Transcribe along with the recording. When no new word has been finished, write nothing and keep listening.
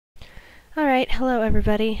Alright, hello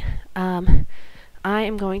everybody. I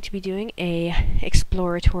am going to be doing a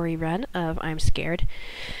exploratory run of Imscared.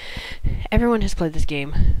 Everyone has played this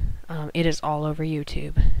game. It is all over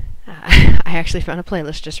YouTube. I actually found a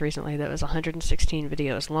playlist just recently that was 116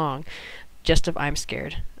 videos long, just of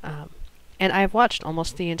Imscared. And I've watched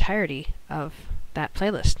almost the entirety of that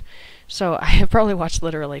playlist. So I have probably watched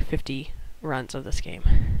literally 50 runs of this game.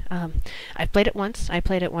 I've played it once. I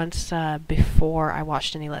played it once before I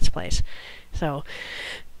watched any Let's Plays. So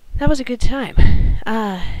that was a good time.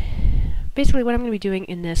 Basically what I'm going to be doing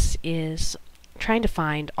in this is trying to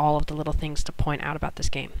find all of the little things to point out about this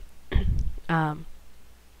game.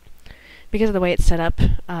 Because of the way it's set up,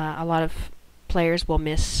 a lot of players will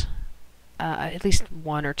miss at least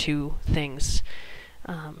one or two things.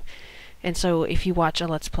 And so if you watch a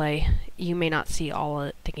Let's Play, you may not see all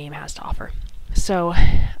that the game has to offer. So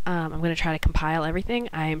I'm going to try to compile everything.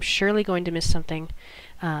 I'm surely going to miss something,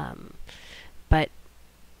 but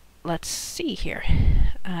let's see here.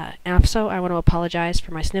 And if so, I want to apologize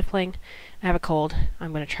for my sniffling. I have a cold.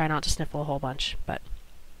 I'm going to try not to sniffle a whole bunch, but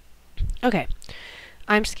okay.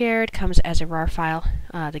 Imscared comes as a RAR file.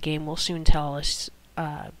 The game will soon tell us,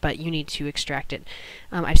 but you need to extract it.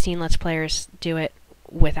 I've seen Let's Players do it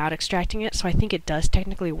without extracting it, so I think it does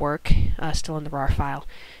technically work still in the RAR file,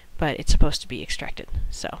 but it's supposed to be extracted.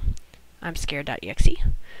 So, imscared.exe.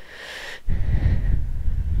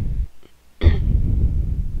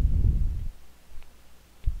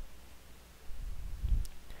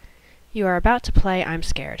 You are about to play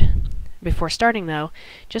Imscared. Before starting though,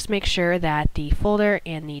 just make sure that the folder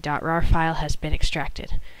and the .rar file has been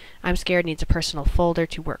extracted. Imscared needs a personal folder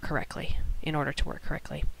to work correctly, in order to work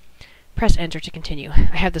correctly. Press enter to continue.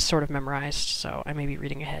 I have this sort of memorized, so I may be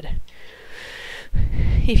reading ahead.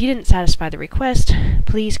 If you didn't satisfy the request,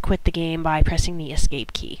 please quit the game by pressing the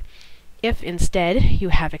escape key. If instead you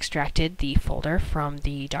have extracted the folder from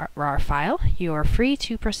the .rar file, you are free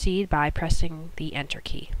to proceed by pressing the enter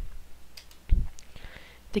key.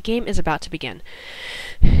 The game is about to begin.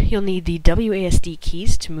 You'll need the WASD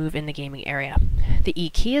keys to move in the gaming area. The E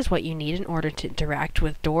key is what you need in order to interact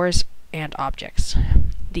with doors and objects.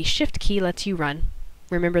 The shift key lets you run.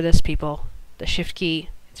 Remember this, people. The shift key,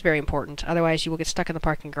 it's very important. Otherwise you will get stuck in the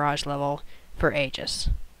parking garage level for ages.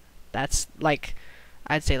 That's like,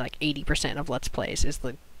 I'd say like 80% of Let's Plays is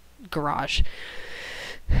the garage.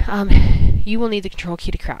 You will need the control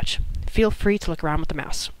key to crouch. Feel free to look around with the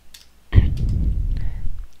mouse.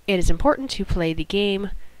 It is important to play the game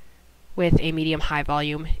with a medium-high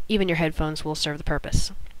volume. Even your headphones will serve the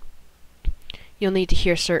purpose. You'll need to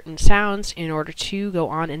hear certain sounds in order to go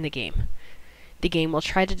on in the game. The game will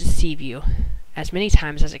try to deceive you as many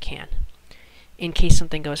times as it can. In case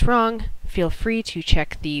something goes wrong, feel free to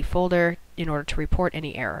check the folder in order to report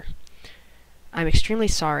any error. I'm extremely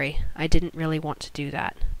sorry. I didn't really want to do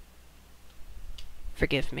that.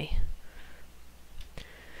 Forgive me.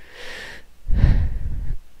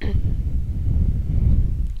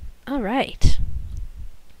 Alright.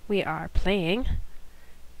 We are playing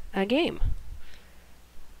a game.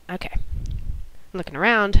 Okay. Looking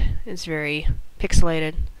around, it's very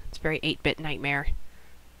pixelated. It's very 8-bit Nightmare.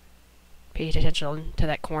 Pay attention to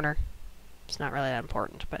that corner. It's not really that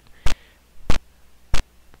important, but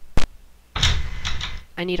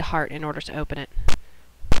I need a heart in order to open it.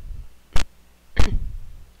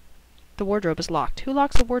 The wardrobe is locked. Who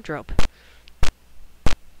locks the wardrobe?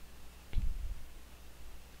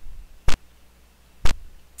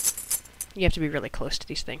 You have to be really close to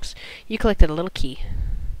these things. You collected a little key.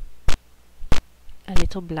 A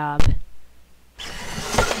little blob.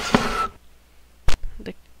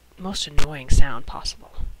 The most annoying sound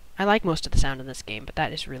possible. I like most of the sound in this game, but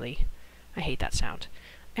that is really... I hate that sound.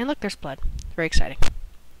 And look, there's blood. Very exciting.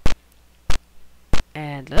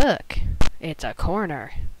 And look! It's a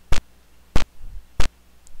corner.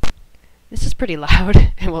 This is pretty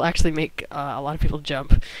loud, and will actually make a lot of people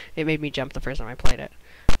jump. It made me jump the first time I played it.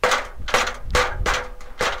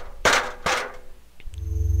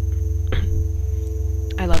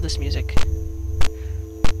 I love this music.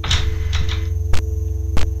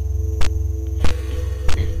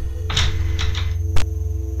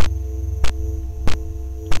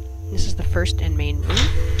 This is the first and main room.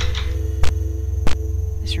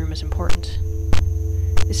 This room is important.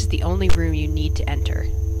 This is the only room you need to enter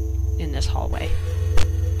in this hallway.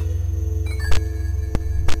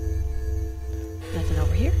 Nothing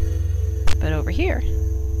over here. But over here,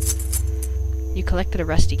 you collected a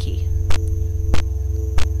rusty key.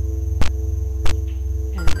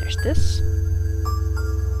 And then there's this.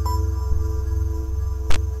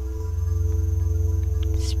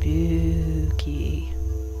 Spooky.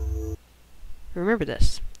 Remember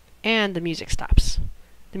this. and the music stops.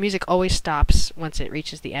 The music always stops once it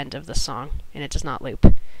reaches the end of the song, and it does not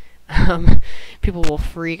loop. People will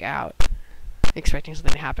freak out expecting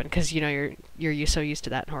something to happen, because, you know, you're so used to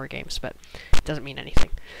that in horror games, but it doesn't mean anything.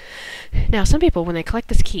 Now, some people, when they collect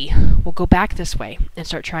this key, will go back this way and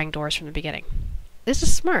start trying doors from the beginning. This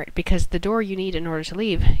is smart, because the door you need in order to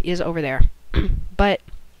leave is over there, but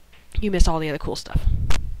you miss all the other cool stuff.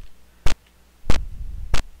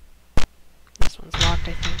 This one's locked,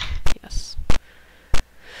 I think. Yes.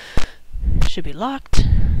 Should be locked.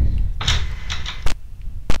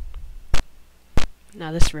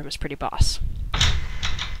 Now this room is pretty boss.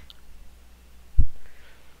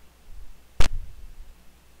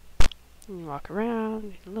 You walk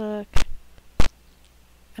around, you look,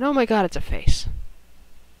 and oh my god, it's a face.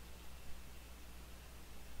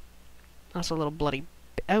 Also a little bloody...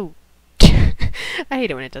 Oh! I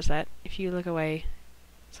hate it when it does that. If you look away,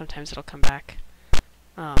 sometimes it'll come back.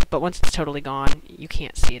 But once it's totally gone, you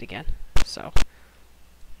can't see it again. So...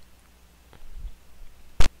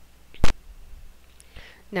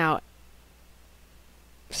 Now,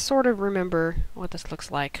 sort of remember what this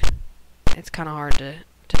looks like. It's kind of hard to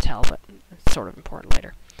tell, but it's sort of important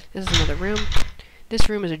later. This is another room. This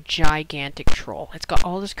room is a gigantic troll. It's got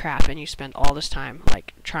all this crap, and you spend all this time,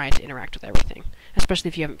 like, trying to interact with everything. Especially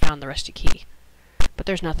if you haven't found the rusty key. But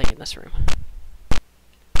there's nothing in this room.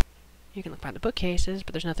 You can look behind the bookcases,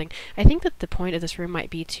 but there's nothing. I think that the point of this room might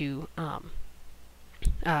be to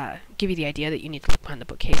give you the idea that you need to look behind the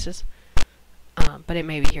bookcases. But it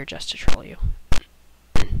may be here just to troll you.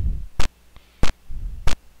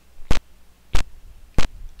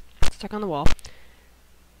 Stuck on the wall.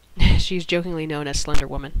 She's jokingly known as Slender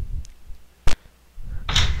Woman.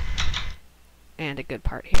 And a good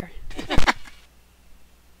part here.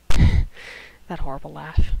 That horrible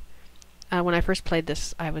laugh. When I first played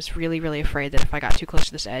this, I was really, really afraid that if I got too close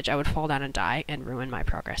to this edge, I would fall down and die and ruin my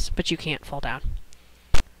progress. But you can't fall down.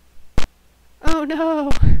 Oh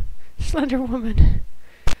no! Slender Woman.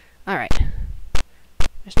 Alright.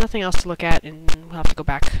 There's nothing else to look at, and we'll have to go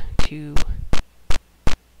back to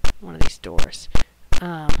one of these doors.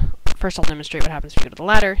 First I'll demonstrate what happens if you go to the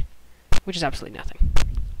ladder, which is absolutely nothing.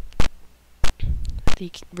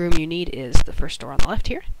 The room you need is the first door on the left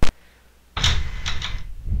here.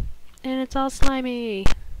 And it's all slimy!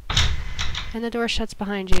 And the door shuts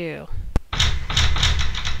behind you.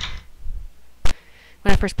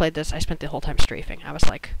 When I first played this, I spent the whole time strafing. I was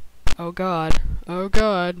like, oh god, oh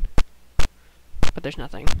god. But there's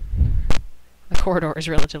nothing. The corridor is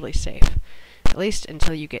relatively safe. At least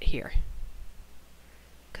until you get here.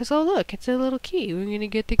 Because, oh look, it's a little key. We're gonna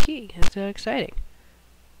get the key. It's so exciting.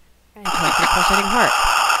 And collect a pulsating heart.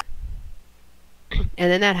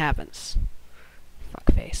 And then that happens.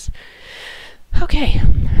 Fuckface. Okay.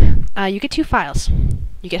 You get two files.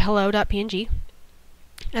 You get hello.png.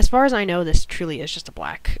 As far as I know, this truly is just a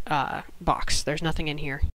black box. There's nothing in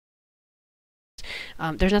here.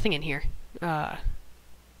 There's nothing in here. I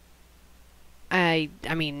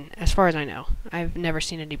mean, as far as I know, I've never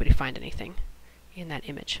seen anybody find anything in that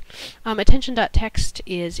image. Attention.txt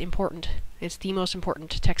is important. It's the most important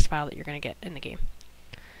text file that you're going to get in the game.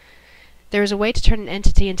 There is a way to turn an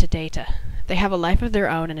entity into data. They have a life of their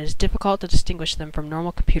own, and it is difficult to distinguish them from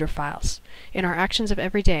normal computer files. In our actions of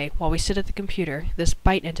every day, while we sit at the computer, this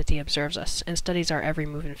byte entity observes us and studies our every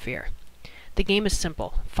move in fear. The game is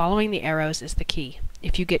simple. Following the arrows is the key.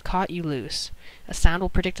 If you get caught, you lose. A sound will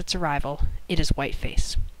predict its arrival. It is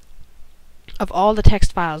whiteface. Of all the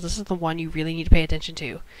text files, this is the one you really need to pay attention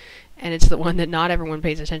to, and it's the one that not everyone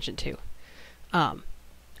pays attention to.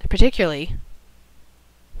 Particularly,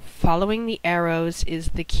 following the arrows is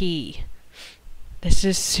the key. This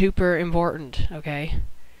is super important, okay?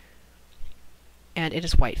 And it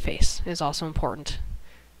is whiteface. It is also important.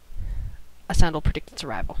 A sound will predict its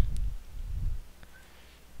arrival.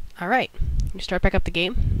 Alright, you start back up the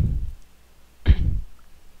game.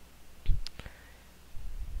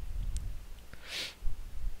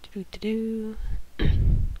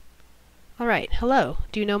 Alright, hello,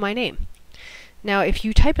 do you know my name? Now, if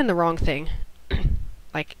you type in the wrong thing,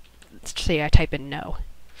 like, let's say I type in no,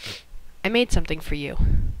 I made something for you.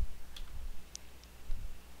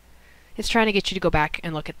 It's trying to get you to go back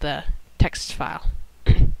and look at the text file,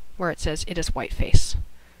 where it says it is whiteface.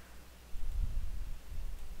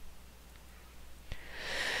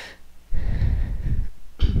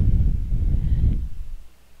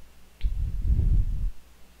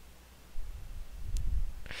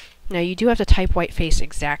 Now, you do have to type whiteface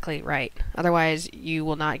exactly right, otherwise you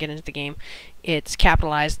will not get into the game. It's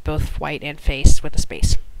capitalized, both white and face, with a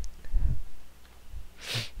space.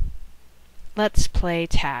 Let's play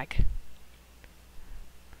tag.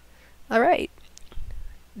 Alright.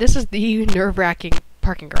 This is the nerve-wracking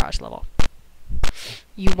parking garage level.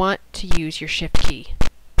 You want to use your shift key.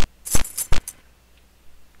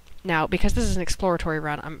 Now, because this is an exploratory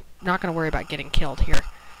run, I'm not going to worry about getting killed here.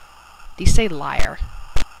 These say liar.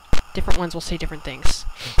 Different ones will say different things.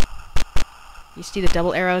 You see the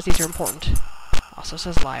double arrows? These are important. Also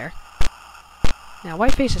says liar. Now,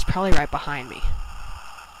 Whiteface is probably right behind me.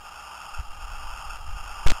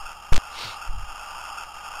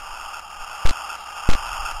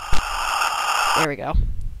 There we go.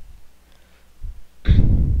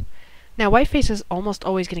 Now, Whiteface is almost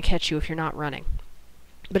always going to catch you if you're not running.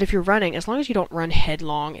 But if you're running, as long as you don't run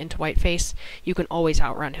headlong into Whiteface, you can always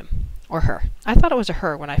outrun him. Or her. I thought it was a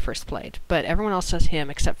her when I first played, but everyone else says him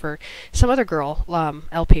except for some other girl,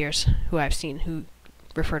 LPers, who I've seen who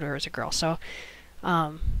refer to her as a girl. So,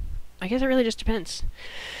 I guess it really just depends.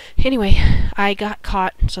 Anyway, I got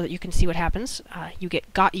caught so that you can see what happens. You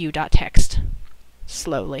get gotyou.txt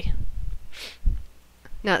slowly.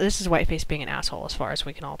 Now, this is Whiteface being an asshole as far as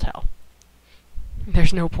we can all tell.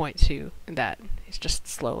 There's no point to that. It's just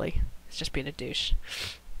slowly. It's just being a douche.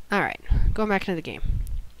 Alright, going back into the game.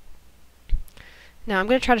 Now, I'm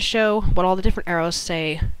going to try to show what all the different arrows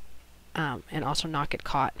say, and also not get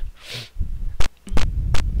caught.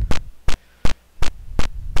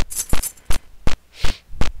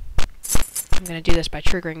 I'm going to do this by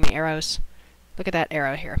triggering the arrows. Look at that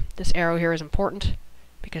arrow here. This arrow here is important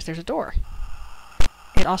because there's a door.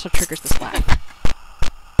 It also triggers this laugh.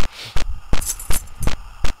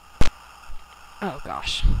 Oh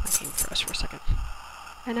gosh, I came for us for a second.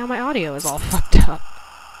 And now my audio is all fucked up.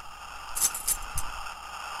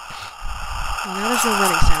 Well, now there's no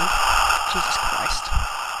running sound. Jesus Christ.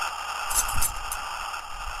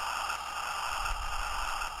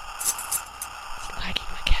 It's lagging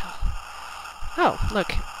like hell. Oh,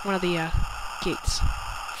 look, one of the gates.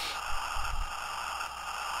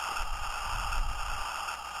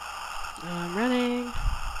 I'm running.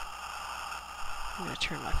 I'm gonna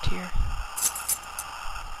turn left here.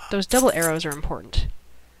 Those double arrows are important.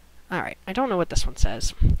 Alright, I don't know what this one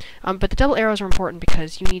says. But the double arrows are important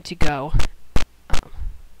because you need to go...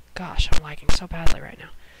 gosh, I'm lagging so badly right now.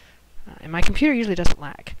 And my computer usually doesn't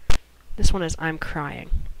lag. This one is I'm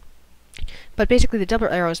crying. But basically the double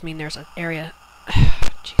arrows mean there's an area...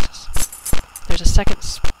 Jesus. There's a second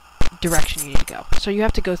direction you need to go. So you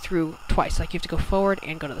have to go through twice. Like you have to go forward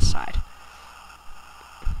and go to the side.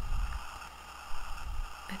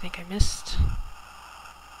 I think I missed...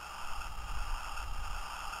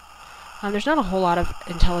 there's not a whole lot of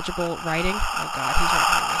intelligible writing. Oh god, he's right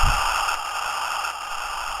behind me.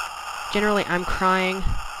 Generally, I'm crying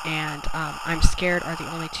and I'm scared are the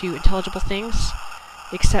only two intelligible things,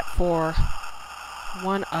 except for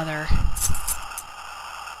one other.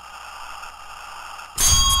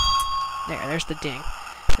 There's the ding.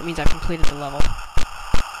 That means I've completed the level.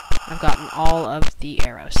 I've gotten all of the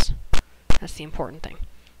arrows. That's the important thing.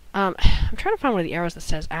 I'm trying to find one of the arrows that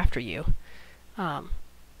says after you.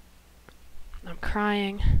 I'm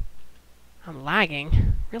crying. I'm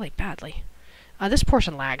lagging really badly. This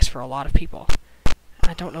portion lags for a lot of people.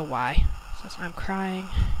 I don't know why. It says I'm crying.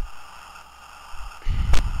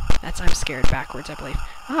 That's I'm scared backwards, I believe.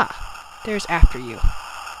 Ah! There's after you,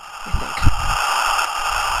 I think.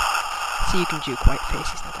 So you can juke Whiteface,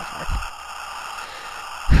 he's not that hard.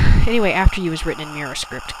 Anyway, after you is written in mirror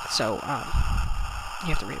script, so you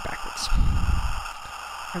have to read it backwards.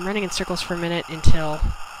 I'm running in circles for a minute until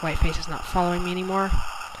Whiteface is not following me anymore,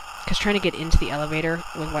 because trying to get into the elevator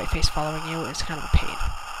with Whiteface following you is kind of a pain.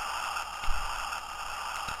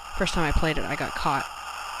 First time I played it, I got caught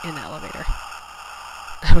in the elevator.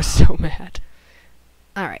 I was so mad.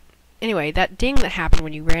 Alright. Anyway, that ding that happened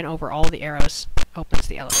when you ran over all the arrows opens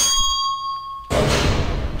the elevator.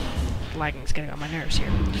 Lagging's getting on my nerves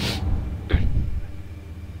here.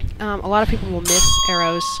 A lot of people will miss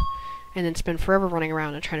arrows and then spend forever running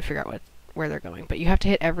around and trying to figure out where they're going. But you have to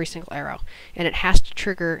hit every single arrow, and it has to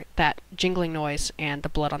trigger that jingling noise and the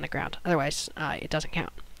blood on the ground. Otherwise, it doesn't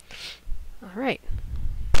count. Alright.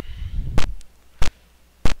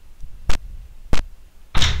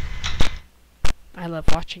 I love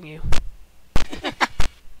watching you.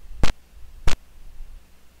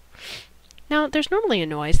 Now, there's normally a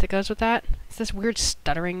noise that goes with that. It's this weird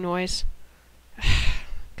stuttering noise.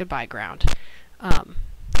 Goodbye, ground.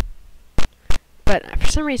 But for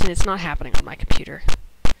some reason, it's not happening on my computer.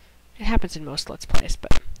 It happens in most Let's Plays,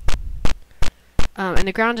 but... and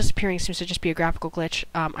the ground disappearing seems to just be a graphical glitch.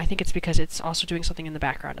 I think it's because it's also doing something in the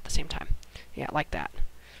background at the same time. Yeah, like that.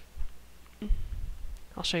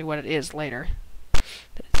 I'll show you what it is later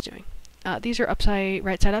that it's doing. These are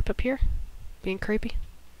right side up here, being creepy.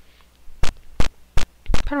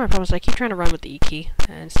 Part of my problem is I keep trying to run with the E key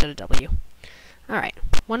instead of W. Alright,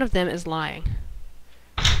 one of them is lying.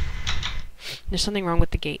 There's something wrong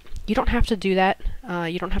with the gate. You don't have to do that.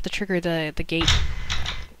 You don't have to trigger the gate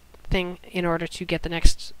thing in order to get the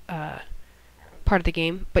next part of the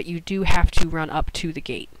game, but you do have to run up to the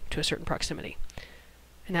gate to a certain proximity.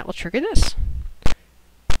 And that will trigger this.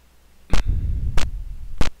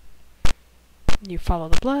 You follow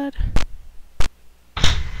the blood.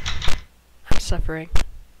 I'm suffering.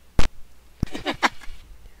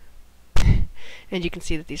 And you can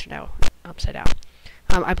see that these are now upside down.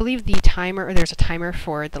 I believe the timer, or there's a timer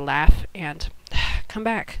for the laugh and... come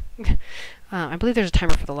back. I believe there's a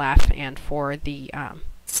timer for the laugh and for the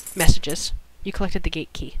messages. You collected the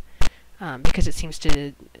gate key. Because it seems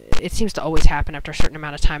to always happen after a certain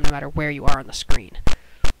amount of time no matter where you are on the screen.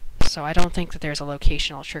 So I don't think that there's a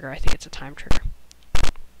locational trigger, I think it's a time trigger.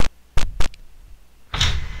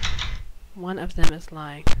 One of them is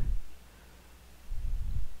lying.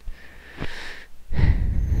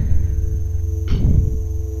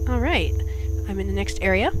 Alright, I'm in the next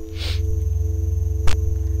area.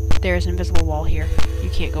 There's an invisible wall here. You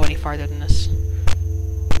can't go any farther than this.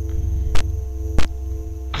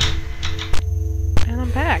 And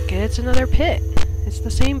I'm back, and it's another pit. It's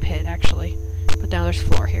the same pit, actually. But now there's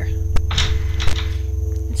floor here.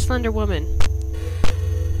 It's Slender Woman.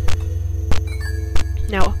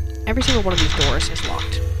 Now, every single one of these doors is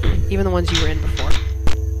locked. Even the ones you were in before.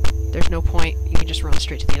 There's no point. You can just run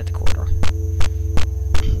straight to the end of the corridor.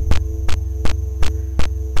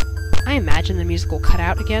 I imagine the music will cut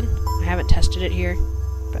out again. I haven't tested it here,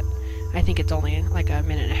 but I think it's only like a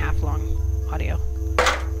minute and a half long audio.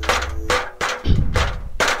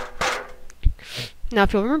 Now,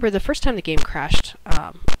 if you'll remember, the first time the game crashed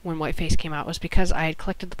when Whiteface came out was because I had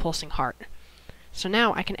collected the pulsing heart. So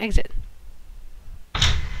now I can exit.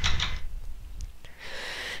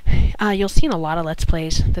 You'll see in a lot of Let's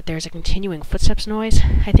Plays that there's a continuing footsteps noise.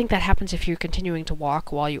 I think that happens if you're continuing to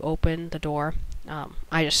walk while you open the door.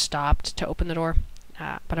 I just stopped to open the door,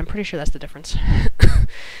 but I'm pretty sure that's the difference.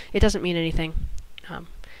 It doesn't mean anything.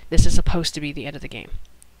 This is supposed to be the end of the game.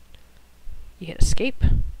 You hit escape.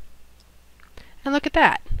 And look at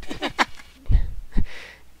that.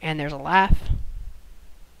 And there's a laugh.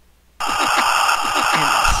 And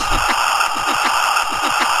this.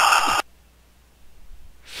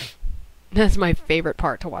 That's my favorite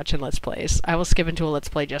part to watch in Let's Plays. I will skip into a Let's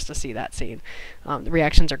Play just to see that scene. The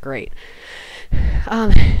reactions are great.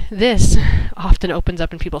 This often opens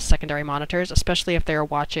up in people's secondary monitors, especially if they're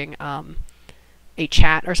watching a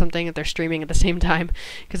chat or something, if they're streaming at the same time,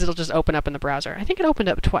 because it'll just open up in the browser. I think it opened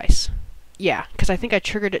up twice. Yeah, because I think I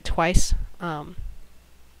triggered it twice. I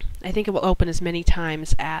think it will open as many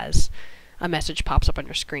times as a message pops up on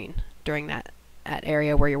your screen during that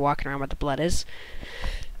area where you're walking around where the blood is.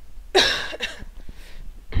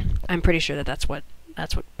 I'm pretty sure that that's what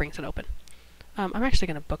brings it open. I'm actually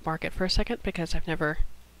going to bookmark it for a second because I've never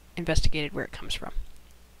investigated where it comes from.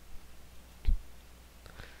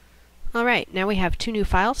 Alright, now we have two new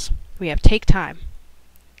files. We have Take Time.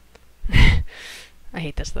 I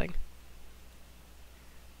hate this thing.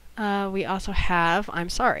 We also have I'm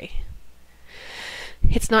Sorry.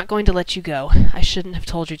 It's not going to let you go. I shouldn't have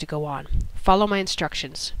told you to go on. Follow my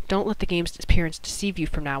instructions. Don't let the game's appearance deceive you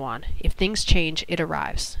from now on. If things change, it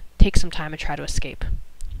arrives. Take some time and try to escape.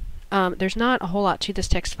 There's not a whole lot to this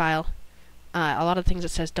text file. A lot of the things it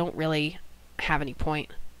says don't really have any point.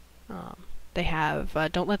 They have,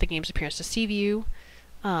 don't let the game's appearance deceive you.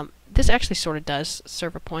 This actually sort of does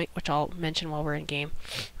serve a point, which I'll mention while we're in game.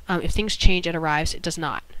 If things change, it arrives. It does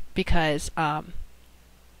not, because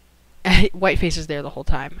Whiteface is there the whole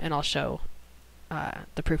time, and I'll show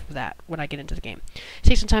the proof of that when I get into the game.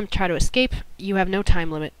 Take some time to try to escape. You have no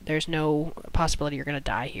time limit. There's no possibility you're going to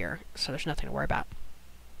die here, so there's nothing to worry about.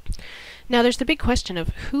 Now, there's the big question of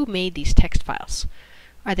who made these text files.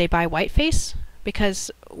 Are they by Whiteface?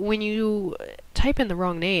 Because when you type in the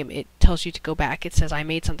wrong name, it tells you to go back. It says, I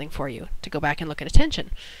made something for you, to go back and look at attention.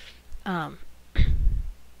 So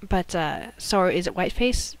is it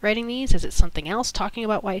Whiteface writing these? Is it something else talking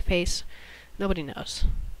about Whiteface? Nobody knows.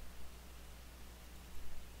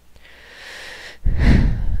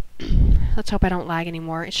 Let's hope I don't lag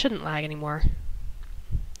anymore. It shouldn't lag anymore.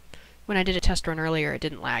 When I did a test run earlier, it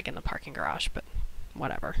didn't lag in the parking garage, but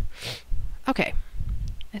whatever. Okay.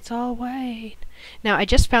 It's all white. Now, I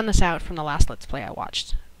just found this out from the last Let's Play I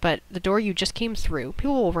watched, but the door you just came through,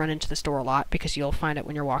 people will run into this door a lot because you'll find it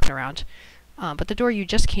when you're walking around, but the door you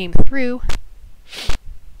just came through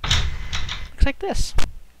looks like this.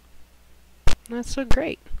 That's so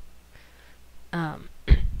great.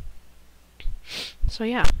 So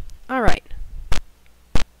yeah. Alright.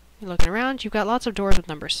 You're looking around, you've got lots of doors with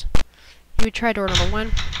numbers. You would try door number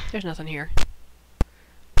 1, there's nothing here.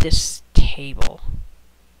 This table.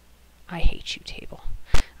 I hate you, table.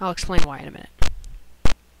 I'll explain why in a minute.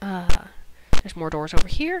 There's more doors over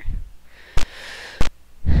here.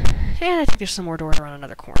 And I think there's some more doors around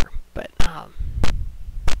another corner. But,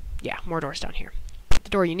 yeah, more doors down here. The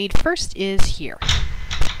door you need first is here.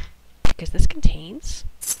 Because this contains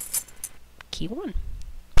key 1.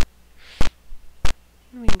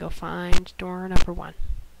 And we can go find door number 1.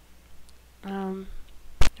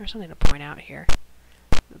 There's something to point out here.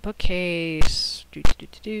 The bookcase.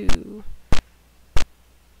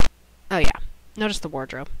 Oh yeah. Notice the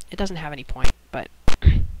wardrobe. It doesn't have any point, but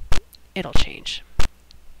it'll change.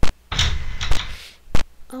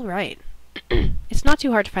 Alright. It's not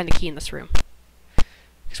too hard to find the key in this room.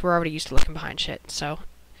 Because we're already used to looking behind shit, so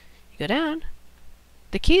you go down.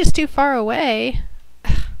 The key is too far away.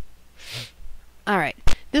 Alright.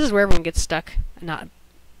 This is where everyone gets stuck. Not,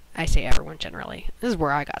 I say everyone generally. This is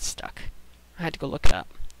where I got stuck. I had to go look it up.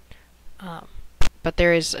 But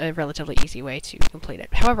there is a relatively easy way to complete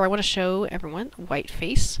it. However, I want to show everyone white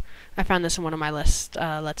face. I found this in one of my Let's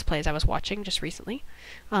Plays I was watching just recently.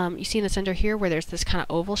 You see in the center here where there's this kind of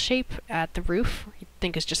oval shape at the roof. You'd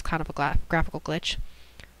think is just kind of a graphical glitch.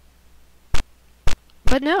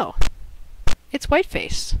 But no. It's white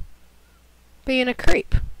face. Being a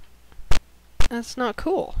creep. That's not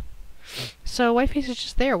cool. So white face is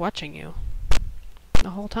just there watching you.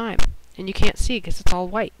 The whole time. And you can't see because it's all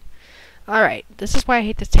white. Alright, this is why I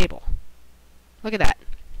hate this table. Look at that.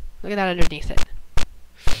 Look at that underneath it.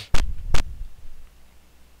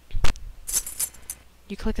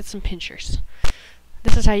 You collected some pinchers.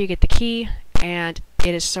 This is how you get the key, and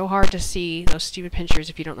it is so hard to see those stupid pinchers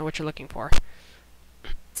if you don't know what you're looking for.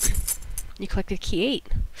 You collected key 8,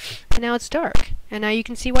 and now it's dark, and now you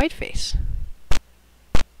can see Whiteface.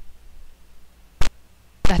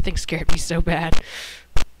 That thing scared me so bad.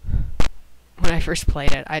 When I first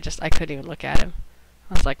played it, I couldn't even look at him.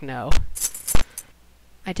 I was like, no.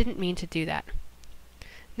 I didn't mean to do that.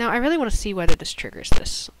 Now, I really want to see whether this triggers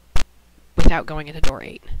this without going into door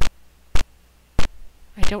 8.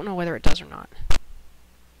 I don't know whether it does or not.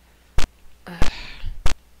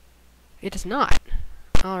 It does not.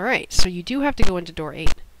 Alright, so you do have to go into door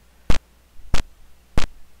 8.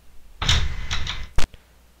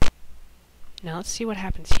 Now let's see what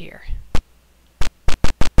happens here.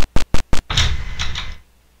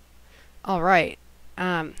 Alright,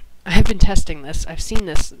 I've been testing this. I've seen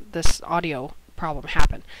this audio problem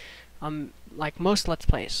happen. Like most Let's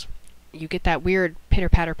Plays. You get that weird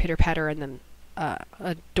pitter-patter, and then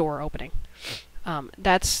a door opening.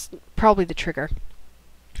 That's probably the trigger.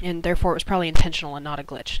 And therefore it was probably intentional and not a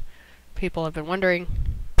glitch. People have been wondering.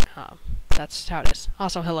 That's how it is.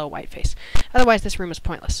 Also, hello, Whiteface. Otherwise, this room is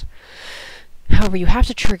pointless. However, you have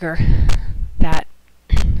to trigger that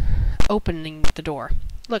opening the door.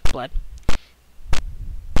 Look, blood.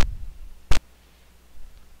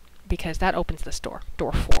 Because that opens this door.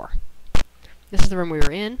 Door 4. This is the room we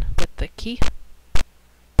were in with the key.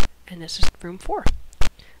 And this is room 4.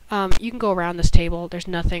 You can go around this table. There's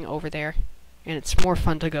nothing over there. And it's more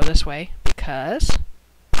fun to go this way because...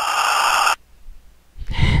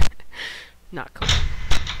 not cool.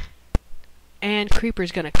 And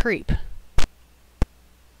Creeper's gonna creep.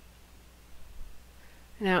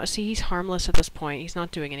 Now, see, he's harmless at this point. He's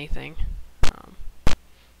not doing anything.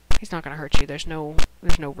 He's not gonna hurt you. There's no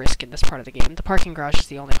risk in this part of the game. The parking garage is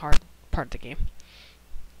the only hard part of the game.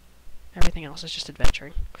 Everything else is just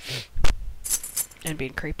adventuring. And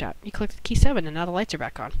being creeped out. You click key 7 and now the lights are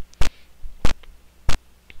back on.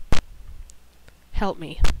 Help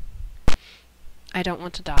me. I don't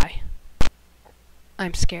want to die.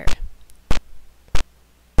 I'm scared.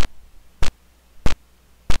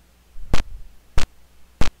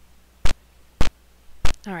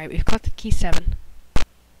 Alright, we've collected key 7.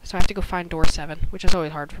 So I have to go find door 7, which is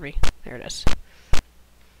always hard for me. There it is.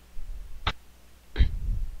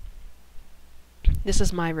 This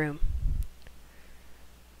is my room.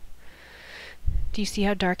 Do you see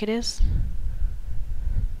how dark it is?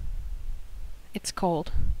 It's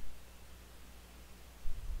cold.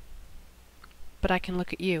 But I can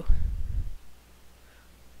look at you.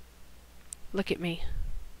 Look at me.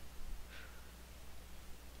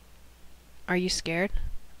 Are you scared?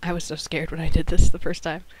 I was so scared when I did this the first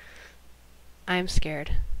time. I am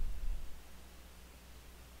scared.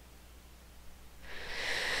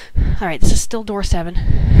 Alright, this is still door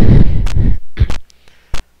 7.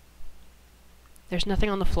 There's nothing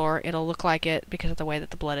on the floor. It'll look like it because of the way that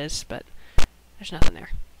the blood is, but there's nothing there.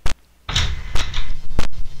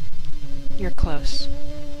 You're close.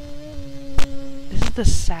 This is is the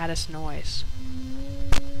saddest noise.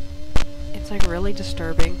 It's like really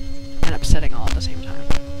disturbing and upsetting all at the same time.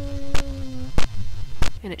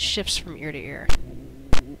 And it shifts from ear to ear.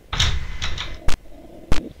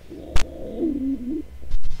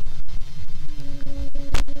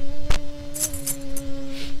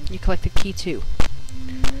 You collected key 2.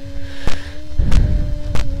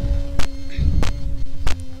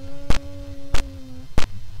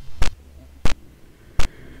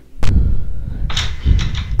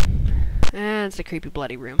 And it's the creepy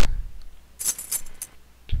bloody room.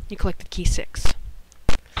 You collected key 6.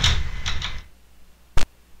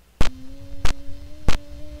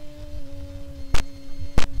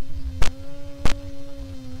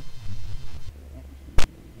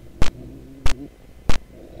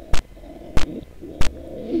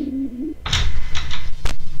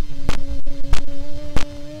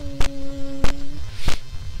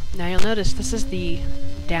 Now you'll notice this is the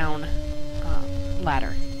down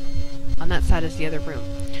ladder. On that side is the other room.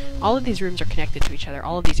 All of these rooms are connected to each other.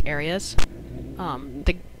 All of these areas. I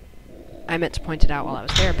meant to point it out while I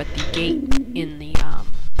was there, but the gate in the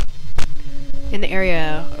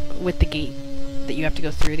area with the gate that you have to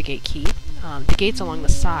go through, the gate key, the gates along the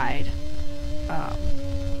side. No,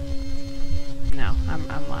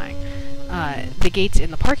 I'm lying. The gates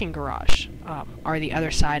in the parking garage are the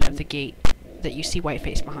other side of the gate that you see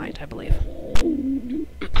Whiteface behind, I believe.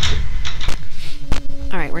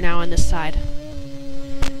 Alright, we're now on this side.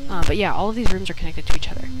 But yeah, all of these rooms are connected to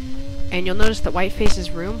each other. And you'll notice that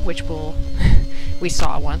Whiteface's room, which we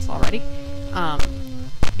saw once already,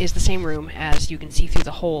 is the same room as you can see through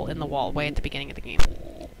the hole in the wall way at the beginning of the game.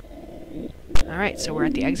 Alright, so we're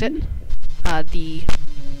at the exit.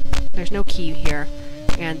 There's no key here,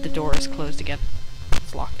 and the door is closed again.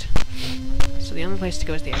 It's locked. So the only place to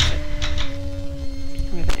go is the exit.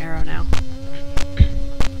 We have an arrow now.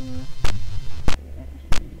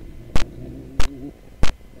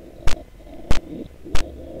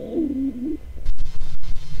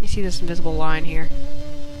 You see this invisible line here?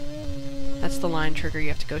 That's the line trigger you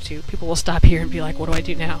have to go to. People will stop here and be like, what do I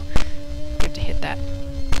do now? You have to hit that.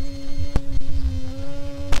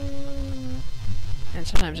 And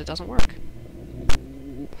sometimes it doesn't work.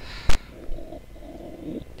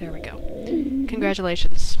 There we go.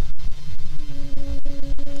 Congratulations.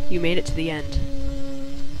 You made it to the end.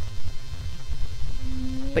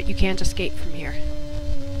 But you can't escape from here.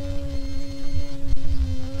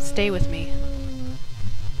 Stay with me.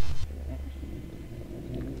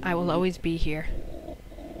 I will always be here,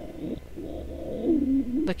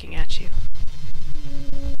 looking at you.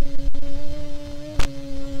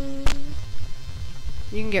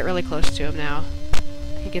 You can get really close to him now.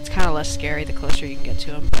 He gets kind of less scary the closer you can get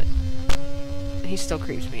to him, but he still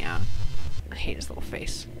creeps me out. I hate his little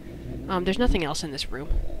face. There's nothing else in this room.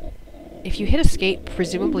 If you hit escape,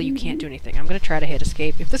 presumably you can't do anything. I'm going to try to hit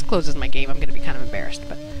escape. If this closes my game, I'm going to be kind of embarrassed,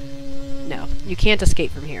 but no. You can't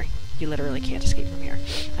escape from here. You literally can't escape from here.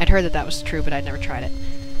 I'd heard that that was true, but I'd never tried it.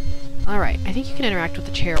 Alright, I think you can interact with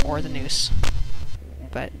the chair or the noose.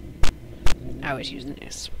 But I always use the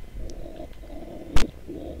noose.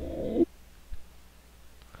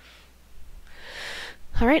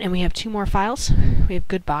 Alright, and we have 2 more files. We have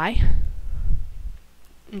Goodbye.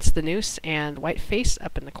 It's the noose and Whiteface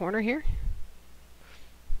up in the corner here.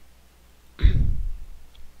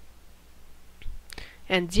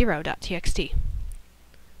 And 0.txt.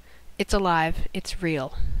 It's alive. It's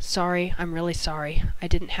real. Sorry. I'm really sorry. I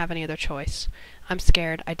didn't have any other choice. I'm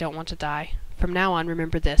scared. I don't want to die. From now on,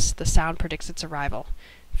 remember this. The sound predicts its arrival.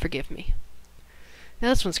 Forgive me. Now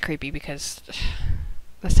this one's creepy because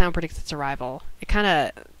the sound predicts its arrival. It kind of...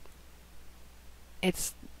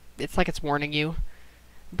 It's like it's warning you.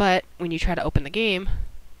 But when you try to open the game,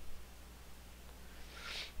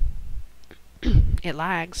 it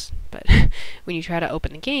lags. But when you try to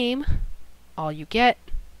open the game, all you get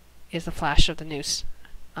is the flash of the noose.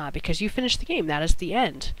 Because you finished the game. That is the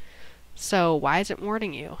end. So why is it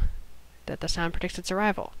warning you that the sound predicts its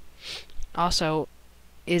arrival? Also,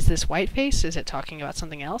 is this Whiteface? Is it talking about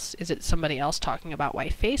something else? Is it somebody else talking about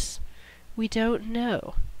Whiteface? We don't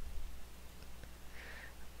know.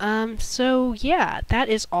 So yeah, that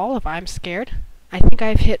is all of Imscared. I think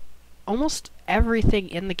I've hit almost everything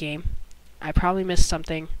in the game. I probably missed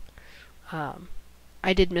something.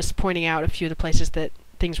 I did miss pointing out a few of the places that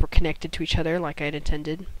things were connected to each other like I'd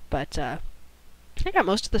intended, but I got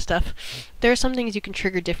most of the stuff. There are some things you can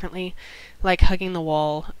trigger differently, like hugging the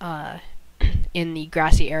wall in the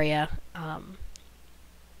grassy area.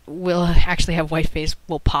 Will actually have Whiteface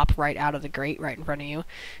will pop right out of the grate right in front of you.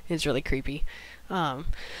 It's really creepy. I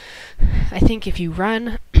think if you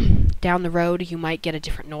run down the road you might get a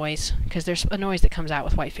different noise, because there's a noise that comes out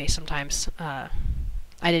with Whiteface sometimes. I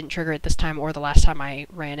didn't trigger it this time or the last time I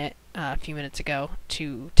ran it a few minutes ago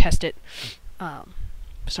to test it,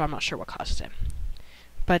 so I'm not sure what causes it.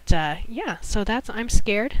 But yeah, so that's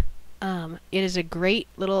Imscared. It is a great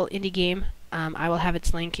little indie game. I will have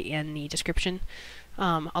its link in the description,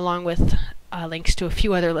 along with links to a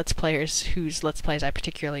few other Let's Players whose Let's Plays I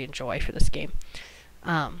particularly enjoy for this game.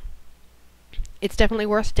 It's definitely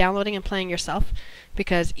worth downloading and playing yourself,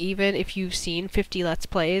 because even if you've seen 50 Let's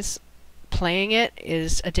Plays, playing it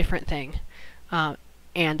is a different thing.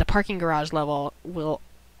 And the parking garage level will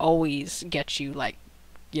always get you, like,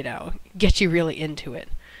 you know, get you really into it.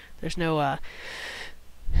 There's no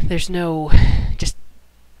just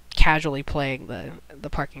casually playing the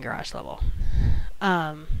parking garage level.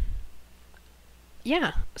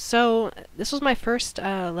 Yeah, so this was my first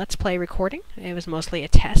Let's Play recording. It was mostly a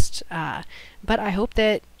test, but I hope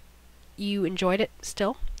that you enjoyed it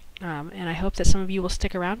still, and I hope that some of you will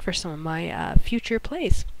stick around for some of my future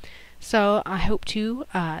plays. So I hope to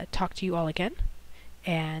talk to you all again,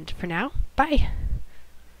 and for now, bye!